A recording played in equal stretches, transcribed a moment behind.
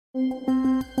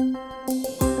The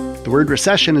word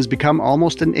recession has become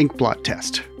almost an ink blot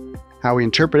test. How we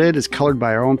interpret it is colored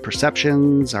by our own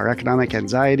perceptions, our economic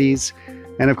anxieties,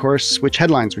 and of course, which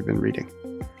headlines we've been reading.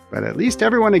 But at least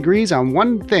everyone agrees on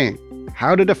one thing: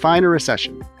 how to define a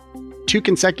recession. 2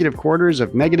 consecutive quarters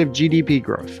of negative GDP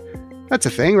growth. That's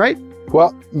a thing, right?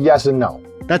 Well, yes and no.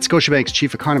 That's Scotiabank's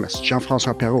Chief Economist,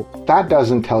 Jean-François Perrault. That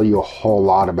doesn't tell you a whole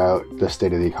lot about the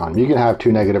state of the economy. You can have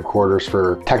 2 negative quarters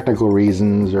for technical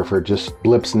reasons or for just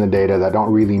blips in the data that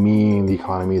don't really mean the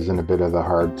economy is in a bit of a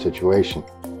hard situation.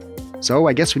 So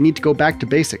I guess we need to go back to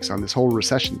basics on this whole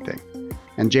recession thing.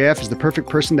 And JF is the perfect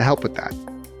person to help with that.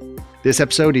 This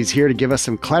episode, he's here to give us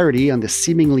some clarity on this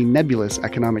seemingly nebulous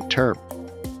economic term.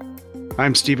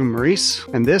 I'm Stephen Maurice,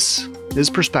 and this is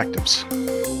Perspectives.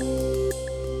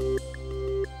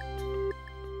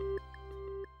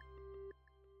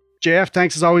 JF,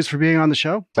 thanks as always for being on the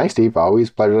show. Thanks, Steve. Always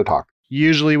a pleasure to talk.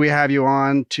 Usually we have you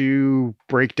on to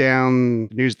break down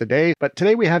news of the day, but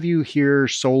today we have you here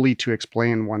solely to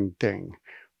explain one thing.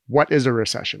 What is a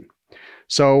recession?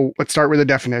 So let's start with a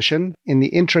definition. In the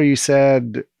intro, you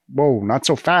said, whoa, not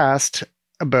so fast,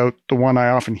 about the one I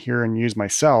often hear and use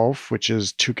myself, which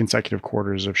is 2 consecutive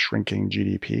quarters of shrinking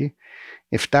GDP.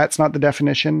 If that's not the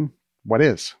definition, what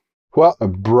is? Well, a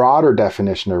broader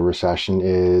definition of recession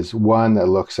is one that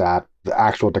looks at the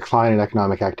actual decline in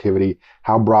economic activity,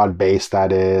 how broad-based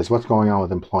that is, what's going on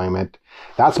with employment.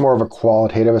 That's more of a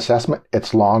qualitative assessment.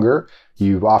 It's longer.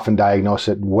 You often diagnose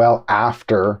it well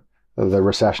after the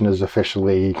recession is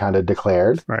officially kind of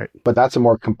declared. Right. But that's a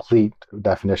more complete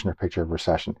definition or picture of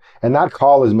recession. And that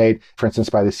call is made, for instance,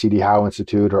 by the C.D. Howe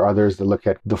Institute or others that look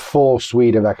at the full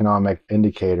suite of economic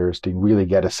indicators to really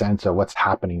get a sense of what's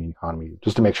happening in the economy,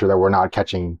 just to make sure that we're not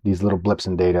catching these little blips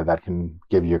in data that can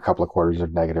give you a couple of quarters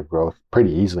of negative growth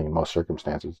pretty easily in most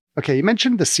circumstances. Okay, you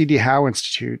mentioned the C.D. Howe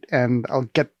Institute, and I'll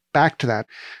get back to that.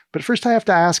 But first I have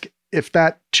to ask if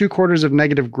that 2 quarters of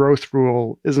negative growth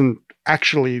rule isn't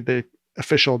actually the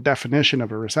official definition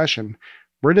of a recession.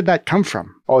 Where did that come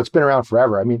from? Oh, it's been around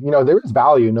forever. I mean, there is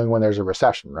value in knowing when there's a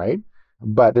recession, right?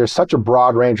 But there's such a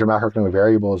broad range of macroeconomic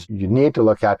variables you need to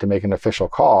look at to make an official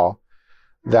call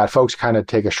that folks kind of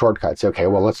take a shortcut. Say, okay,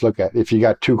 well, let's look at, if you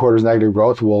got 2 quarters negative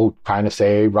growth, we'll kind of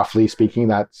say, roughly speaking,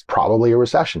 that's probably a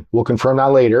recession. We'll confirm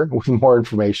that later with more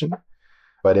information.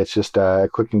 But it's just a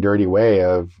quick and dirty way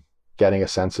of getting a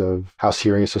sense of how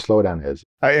serious a slowdown is.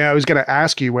 I was going to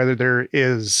ask you whether there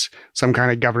is some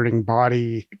kind of governing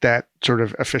body that sort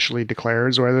of officially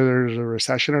declares whether there's a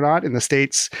recession or not. In the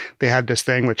States, they had this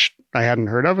thing, which I hadn't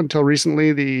heard of until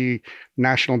recently, the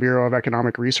National Bureau of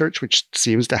Economic Research, which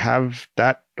seems to have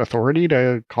that authority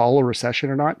to call a recession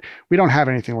or not. We don't have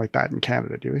anything like that in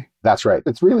Canada, do we? That's right.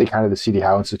 It's really kind of the C.D.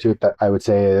 Howe Institute that I would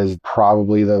say is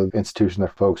probably the institution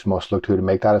that folks most look to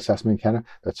make that assessment in Canada.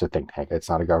 That's a think tank. It's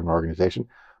not a government organization.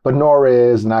 But nor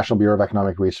is the National Bureau of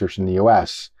Economic Research in the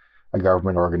U.S. a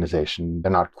government organization.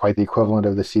 They're not quite the equivalent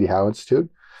of the C.D. Howe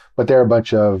Institute, but they're a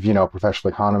bunch of,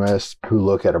 professional economists who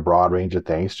look at a broad range of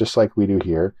things, just like we do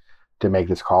here, to make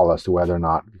this call as to whether or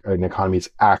not an economy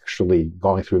is actually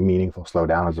going through a meaningful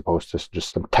slowdown as opposed to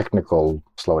just some technical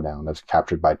slowdown that's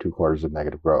captured by 2 quarters of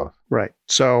negative growth. Right.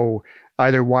 So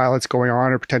either while it's going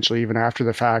on or potentially even after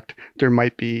the fact, there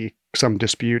might be some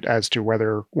dispute as to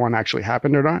whether one actually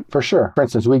happened or not? For sure. For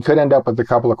instance, we could end up with a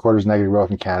couple of quarters negative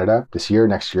growth in Canada this year,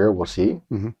 next year, we'll see.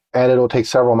 Mm-hmm. And it'll take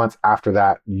several months after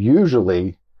that,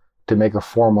 usually, to make a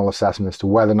formal assessment as to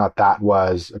whether or not that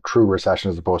was a true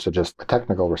recession as opposed to just a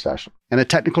technical recession. And a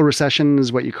technical recession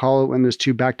is what you call it when there's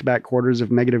 2 back-to-back quarters of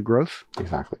negative growth?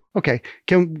 Exactly. Okay.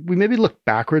 Can we maybe look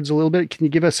backwards a little bit? Can you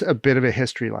give us a bit of a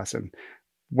history lesson?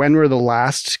 When were the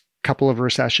last couple of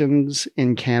recessions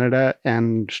in Canada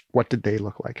and what did they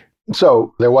look like?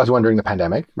 So there was one during the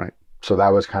pandemic. Right. So that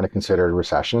was kind of considered a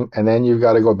recession. And then you've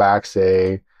got to go back,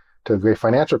 say, to the great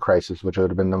financial crisis, which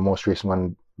would have been the most recent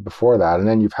one before that. And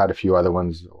then you've had a few other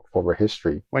ones over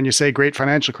history. When you say great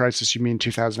financial crisis, you mean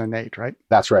 2008, right?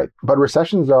 That's right. But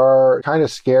recessions are kind of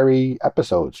scary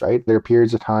episodes, right? There are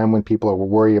periods of time when people are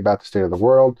worried about the state of the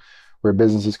world, where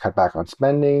businesses cut back on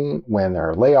spending, when there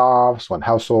are layoffs, when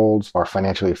households are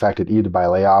financially affected either by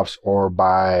layoffs or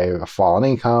by a fall in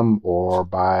income or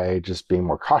by just being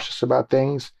more cautious about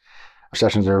things.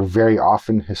 Recessions are very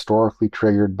often historically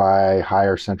triggered by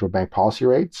higher central bank policy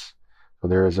rates. So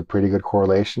there is a pretty good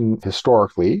correlation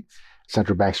historically.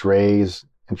 Central banks raise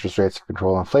interest rates to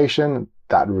control inflation.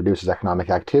 That reduces economic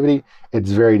activity.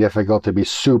 It's very difficult to be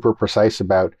super precise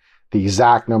about the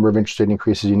exact number of interest rate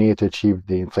increases you need to achieve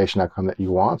the inflation outcome that you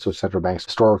want. So central banks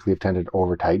historically have tended to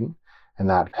over-tighten, and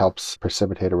that helps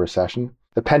precipitate a recession.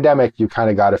 The pandemic, you kind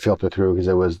of got to filter through because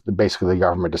it was basically the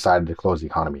government decided to close the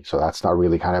economy. So that's not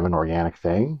really kind of an organic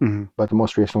thing. Mm-hmm. But the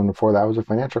most recent one before that was a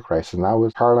financial crisis. And that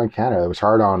was hard on Canada. It was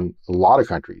hard on a lot of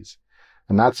countries.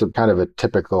 And that's a kind of a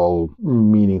typical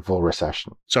meaningful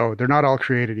recession. So they're not all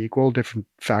created equal. Different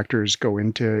factors go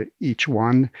into each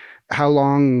one. How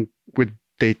long would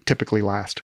they typically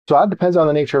last? So that depends on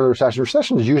the nature of the recession.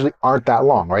 Recessions usually aren't that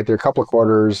long, right? They're a couple of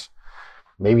quarters,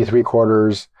 maybe 3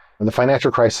 quarters. And the financial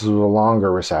crisis was a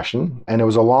longer recession. And it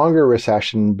was a longer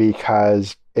recession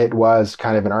because it was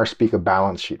kind of, in our speak, a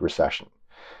balance sheet recession.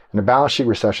 And a balance sheet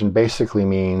recession basically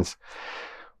means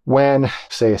when,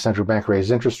 say, a central bank raises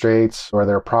interest rates or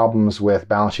there are problems with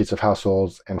balance sheets of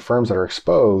households and firms that are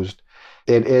exposed,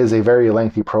 it is a very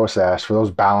lengthy process for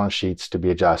those balance sheets to be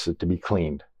adjusted, to be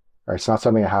cleaned. Right? It's not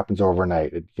something that happens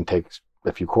overnight. It can take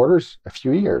a few quarters, a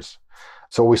few years.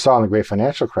 So what we saw in the great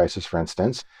financial crisis, for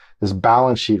instance, this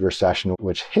balance sheet recession,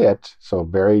 which hit, so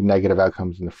very negative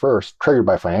outcomes in the first, triggered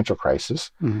by financial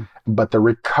crisis. Mm-hmm. But the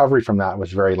recovery from that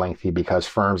was very lengthy because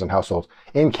firms and households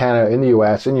in Canada, in the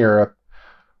US, in Europe,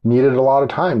 needed a lot of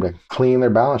time to clean their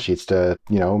balance sheets to,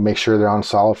 make sure they're on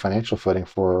solid financial footing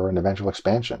for an eventual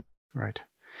expansion. Right.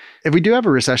 If we do have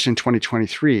a recession in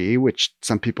 2023, which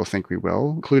some people think we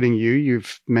will, including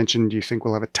you've mentioned you think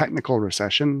we'll have a technical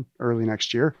recession early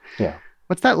next year. Yeah.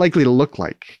 What's that likely to look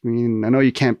like? I mean, I know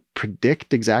you can't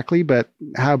predict exactly, but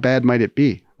how bad might it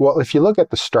be? Well, if you look at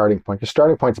the starting point, the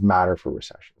starting points matter for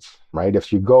recessions, right?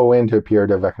 If you go into a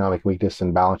period of economic weakness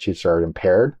and balance sheets are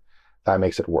impaired, that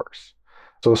makes it worse.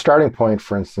 So the starting point,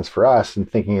 for instance, for us in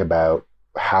thinking about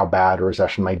how bad a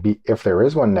recession might be if there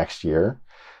is one next year,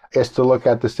 is to look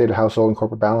at the state of household and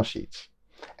corporate balance sheets.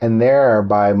 And there,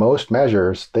 by most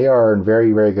measures, they are in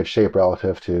very, very good shape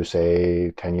relative to,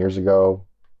 say, 10 years ago,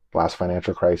 last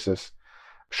financial crisis.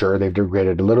 Sure, they've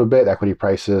degraded a little bit. Equity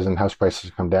prices and house prices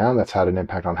have come down. That's had an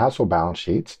impact on household balance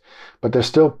sheets. But they're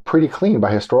still pretty clean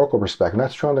by historical perspective. And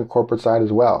that's true on the corporate side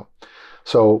as well.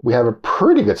 So we have a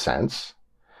pretty good sense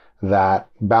that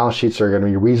balance sheets are going to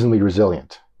be reasonably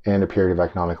resilient in a period of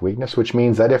economic weakness, which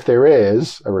means that if there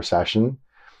is a recession,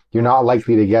 you're not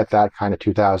likely to get that kind of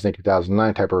 2008,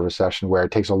 2009 type of recession where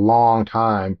it takes a long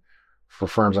time for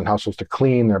firms and households to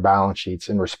clean their balance sheets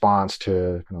in response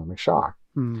to economic shock.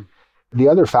 Mm. The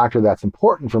other factor that's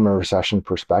important from a recession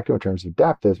perspective in terms of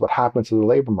depth is what happens to the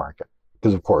labor market.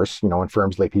 Because of course, when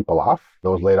firms lay people off,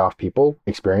 those laid off people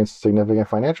experience significant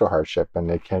financial hardship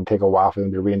and it can take a while for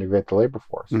them to reintegrate the labor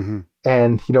force. Mm-hmm.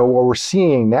 And, what we're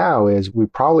seeing now is we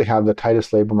probably have the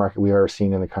tightest labor market we've ever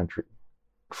seen in the country.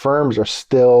 Firms are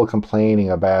still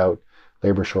complaining about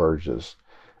labor shortages.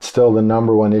 It's still the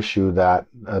number one issue that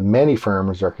many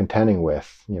firms are contending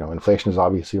with. Inflation is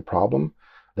obviously a problem.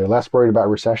 They're less worried about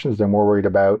recessions. They're more worried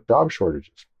about job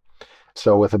shortages.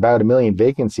 So with about 1 million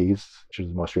vacancies, which is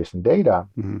the most recent data,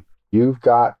 mm-hmm. you've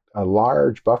got a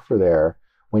large buffer there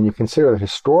when you consider that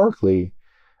historically,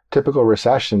 typical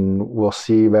recession will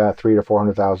see about 300,000 to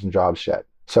 400,000 jobs shed.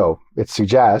 So it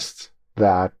suggests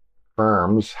that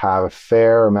firms have a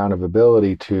fair amount of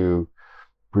ability to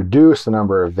reduce the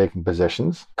number of vacant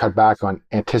positions, cut back on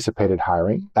anticipated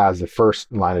hiring as the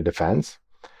first line of defense.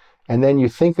 And then you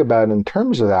think about it in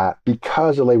terms of that,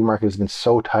 because the labor market has been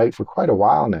so tight for quite a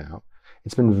while now,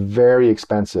 it's been very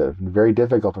expensive and very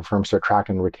difficult for firms to attract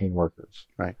and retain workers.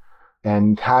 Right.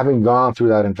 And having gone through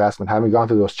that investment, having gone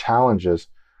through those challenges,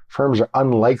 firms are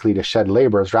unlikely to shed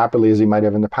labor as rapidly as they might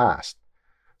have in the past.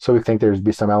 So we think there's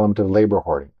be some element of labor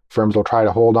hoarding. Firms will try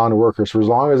to hold on to workers for as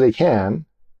long as they can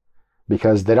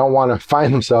because they don't want to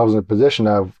find themselves in a position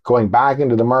of going back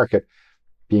into the market,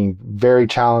 being very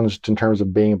challenged in terms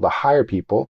of being able to hire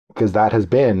people, because that has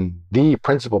been the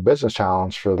principal business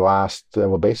challenge for the last,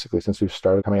 basically since we've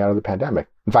started coming out of the pandemic.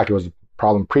 In fact, it was a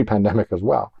problem pre-pandemic as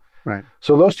well. Right.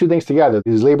 So those two things together,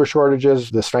 these labor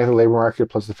shortages, the strength of the labor market,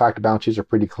 plus the fact that balance sheets are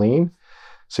pretty clean,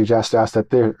 suggest to us that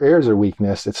there is a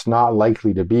weakness. It's not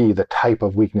likely to be the type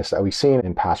of weakness that we've seen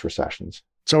in past recessions.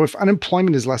 So if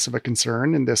unemployment is less of a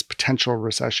concern in this potential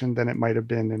recession than it might have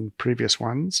been in previous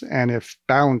ones, and if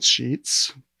balance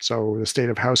sheets, so the state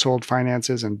of household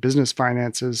finances and business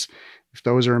finances, if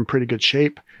those are in pretty good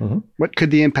shape, mm-hmm. what could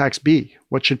the impacts be?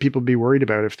 What should people be worried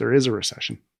about if there is a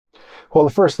recession? Well, the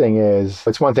first thing is,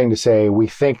 it's one thing to say we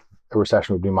think a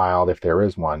recession would be mild if there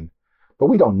is one, but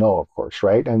we don't know, of course,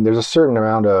 right? And there's a certain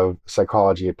amount of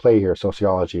psychology at play here,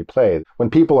 sociology at play. When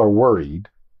people are worried,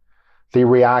 they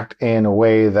react in a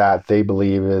way that they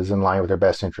believe is in line with their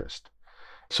best interest.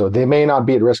 So they may not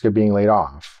be at risk of being laid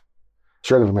off.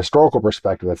 Certainly from a historical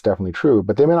perspective, that's definitely true,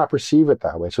 but they may not perceive it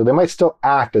that way. So they might still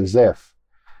act as if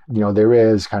there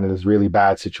is kind of this really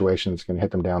bad situation that's going to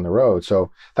hit them down the road.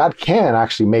 So that can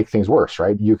actually make things worse,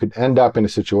 right? You could end up in a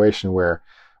situation where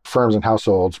firms and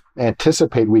households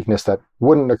anticipate weakness that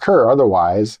wouldn't occur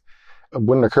otherwise,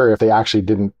 wouldn't occur if they actually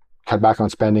didn't cut back on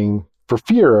spending for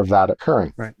fear of that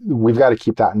occurring. Right. We've got to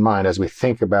keep that in mind as we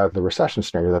think about the recession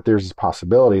scenario, that there's this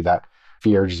possibility that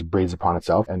fear just breeds upon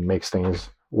itself and makes things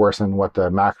worse than what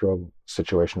the macro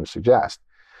situation would suggest.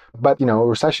 But, a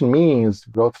recession means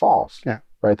growth falls. Yeah.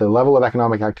 Right? The level of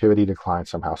economic activity declines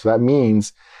somehow. So that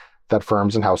means that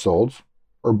firms and households,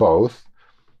 or both,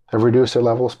 have reduced their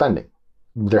level of spending.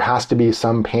 There has to be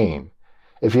some pain.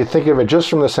 If you think of it just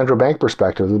from the central bank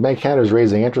perspective, the Bank of Canada is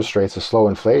raising interest rates to slow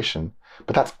inflation,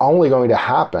 but that's only going to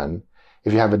happen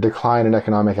if you have a decline in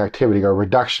economic activity or a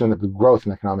reduction in the growth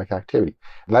in economic activity.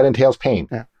 And that entails pain.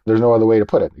 Yeah. There's no other way to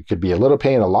put it. It could be a little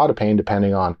pain, a lot of pain,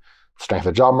 depending on strength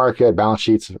of the job market, balance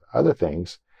sheets, other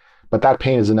things. But that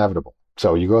pain is inevitable.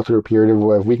 So you go through a period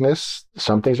of weakness,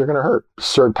 some things are going to hurt.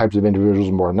 Certain types of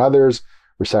individuals more than others.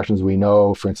 Recessions, we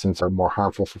know, for instance, are more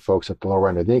harmful for folks at the lower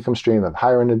end of the income stream than the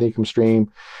higher end of the income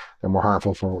stream. They're more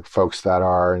harmful for folks that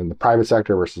are in the private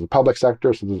sector versus the public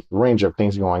sector. So there's a range of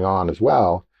things going on as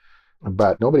well.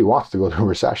 But nobody wants to go through a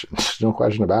recession. There's no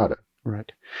question about it.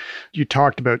 Right. You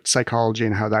talked about psychology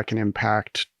and how that can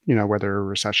impact, whether a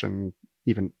recession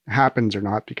even happens or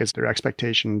not, because their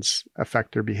expectations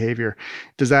affect their behavior.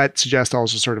 Does that suggest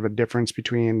also sort of a difference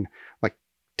between like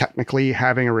technically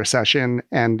having a recession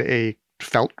and a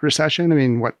felt recession? I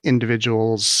mean, what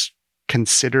individuals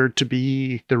consider to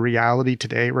be the reality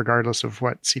today, regardless of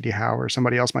what C.D. Howe or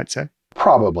somebody else might say?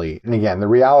 Probably. And again, the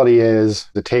reality is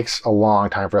it takes a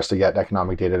long time for us to get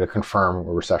economic data to confirm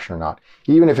a recession or not,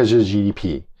 even if it's just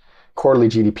GDP. Quarterly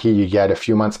GDP, you get a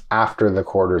few months after the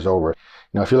quarter is over.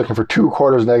 If you're looking for 2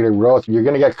 quarters negative growth, you're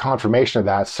going to get confirmation of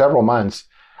that several months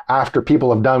after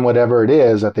people have done whatever it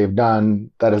is that they've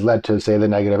done that has led to, say, the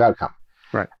negative outcome.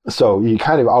 Right. So you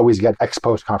kind of always get ex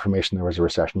post confirmation there was a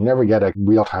recession. You never get a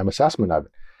real-time assessment of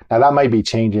it. Now, that might be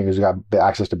changing because we've got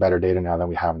access to better data now than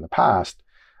we have in the past.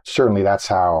 Certainly, that's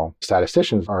how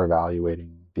statisticians are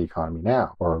evaluating the economy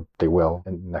now, or they will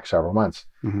in the next several months.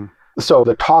 Mm-hmm. So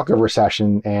the talk of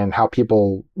recession and how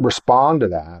people respond to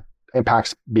that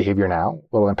impacts behavior now.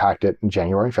 It'll impact it in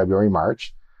January, February,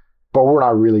 March. But we're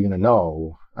not really going to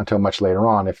know until much later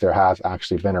on if there has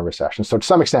actually been a recession. So to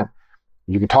some extent,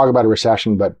 you can talk about a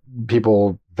recession, but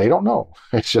people, they don't know.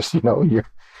 It's just, they're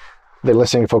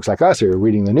listening to folks like us who are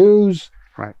reading the news,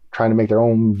 right, trying to make their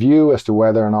own view as to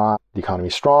whether or not the economy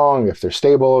is strong, if they're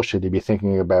stable, should they be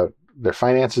thinking about their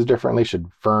finances differently? Should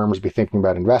firms be thinking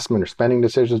about investment or spending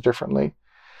decisions differently?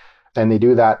 And they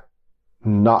do that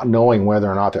not knowing whether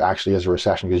or not there actually is a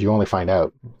recession, because you only find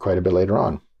out quite a bit later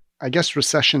on. I guess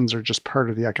recessions are just part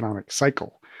of the economic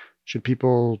cycle. Should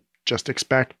people just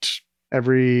expect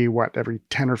every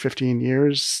 10 or 15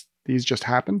 years these just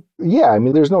happen? Yeah,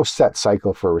 there's no set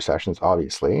cycle for recessions,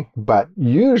 obviously, but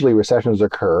usually recessions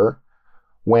occur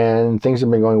when things have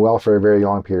been going well for a very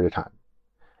long period of time.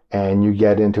 And you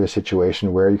get into a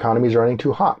situation where economies are running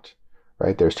too hot,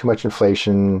 right? There's too much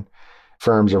inflation.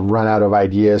 Firms have run out of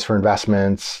ideas for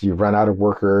investments. You've run out of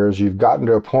workers. You've gotten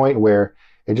to a point where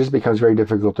it just becomes very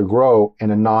difficult to grow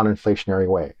in a non-inflationary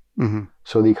way. Mm-hmm.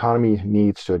 So the economy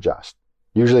needs to adjust.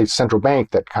 Usually it's central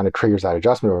bank that kind of triggers that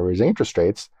adjustment over raising interest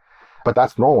rates, but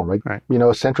that's normal,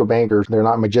 right? Central bankers, they're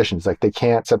not magicians. Like, they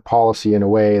can't set policy in a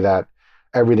way that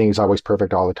everything is always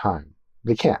perfect all the time.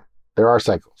 They can't. There are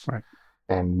cycles. Right.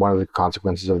 And one of the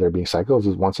consequences of there being cycles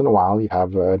is once in a while you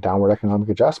have a downward economic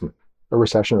adjustment, a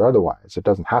recession or otherwise. It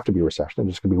doesn't have to be a recession. It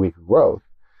just could be weaker growth.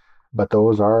 But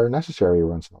those are necessary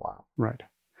once in a while. Right.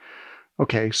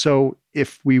 Okay. So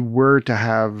if we were to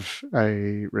have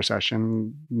a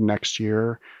recession next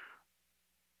year,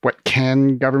 what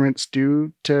can governments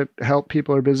do to help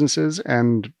people or businesses?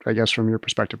 And I guess from your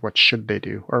perspective, what should they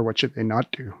do or what should they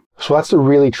not do? So that's a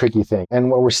really tricky thing.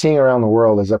 And what we're seeing around the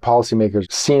world is that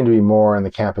policymakers seem to be more in the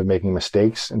camp of making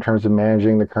mistakes in terms of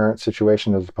managing the current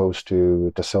situation as opposed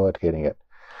to facilitating it.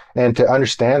 And to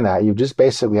understand that, you just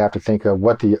basically have to think of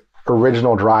what the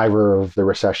original driver of the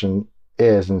recession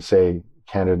is in, say,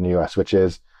 Canada and the US, which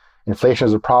is inflation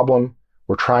is a problem.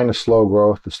 We're trying to slow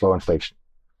growth to slow inflation.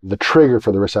 The trigger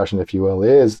for the recession, if you will,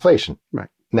 is inflation. Right.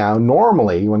 Now,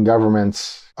 normally, when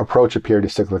governments approach a period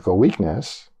of cyclical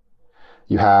weakness,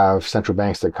 you have central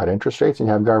banks that cut interest rates and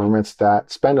you have governments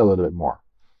that spend a little bit more.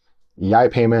 EI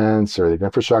payments or the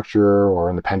infrastructure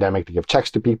or in the pandemic to give checks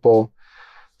to people.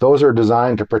 Those are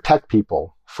designed to protect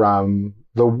people from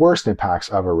the worst impacts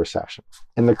of a recession.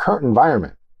 In the current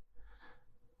environment,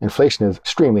 inflation is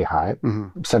extremely high.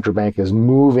 Mm-hmm. Central bank is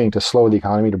moving to slow the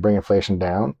economy to bring inflation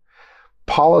down.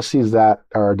 policies that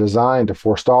are designed to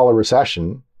forestall a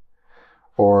recession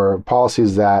or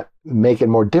policies that make it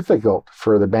more difficult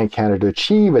for the Bank of Canada to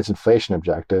achieve its inflation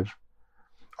objective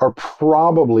are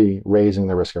probably raising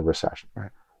the risk of recession.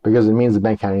 Right. Because it means the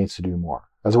Bank of Canada needs to do more.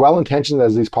 As well-intentioned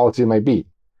as these policies might be,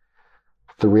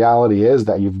 the reality is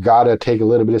that you've got to take a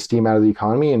little bit of steam out of the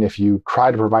economy, and if you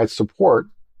try to provide support,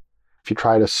 if you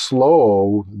try to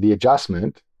slow the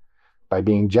adjustment by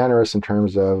being generous in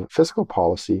terms of fiscal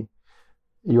policy,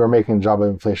 you are making the job of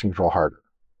inflation control harder.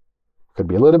 It could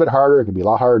be a little bit harder, it could be a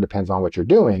lot harder, depends on what you're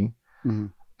doing,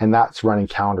 and that's running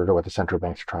counter to what the central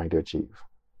banks are trying to achieve.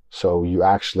 So you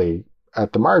actually,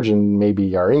 at the margin,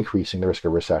 maybe are increasing the risk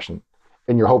of recession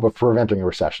in your hope of preventing a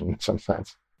recession in some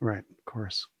sense. Right, of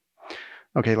course.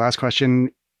 Okay, last question.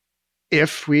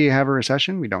 If we have a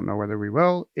recession, we don't know whether we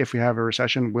will. If we have a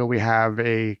recession, will we have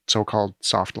a so-called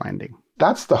soft landing?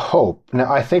 That's the hope.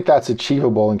 Now, I think that's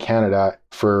achievable in Canada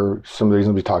for some of the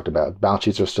reasons we talked about. Balance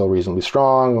sheets are still reasonably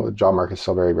strong. The job market is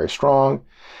still very, very strong.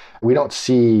 We don't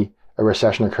see a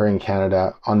recession occurring in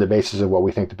Canada on the basis of what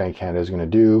we think the Bank of Canada is going to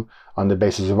do, on the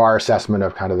basis of our assessment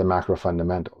of kind of the macro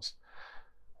fundamentals.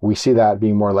 We see that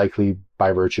being more likely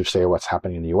by virtue of, say, what's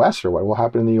happening in the US or what will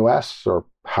happen in the US or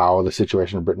how the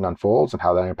situation in Britain unfolds and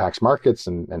how that impacts markets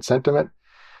and sentiment.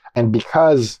 And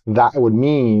because that would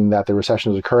mean that the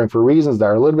recession is occurring for reasons that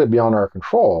are a little bit beyond our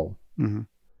control,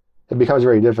 it becomes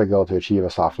very difficult to achieve a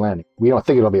soft landing. We don't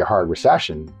think it'll be a hard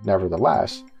recession,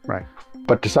 nevertheless. Right.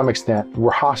 But to some extent,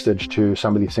 we're hostage to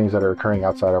some of these things that are occurring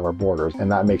outside of our borders,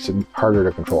 and that makes it harder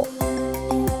to control.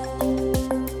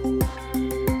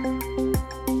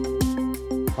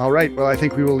 All right. Well, I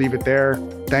think we will leave it there.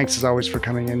 Thanks as always for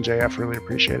coming in, JF. Really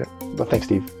appreciate it. Well, thanks,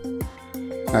 Steve.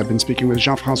 I've been speaking with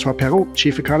Jean-François Perrault,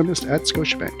 Chief Economist at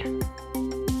Scotiabank.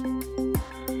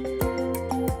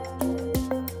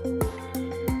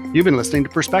 You've been listening to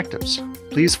Perspectives.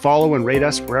 Please follow and rate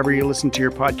us wherever you listen to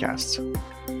your podcasts.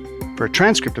 For a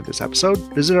transcript of this episode,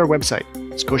 visit our website,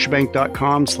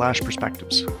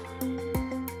 scotiabank.com/perspectives.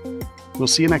 We'll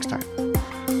see you next time.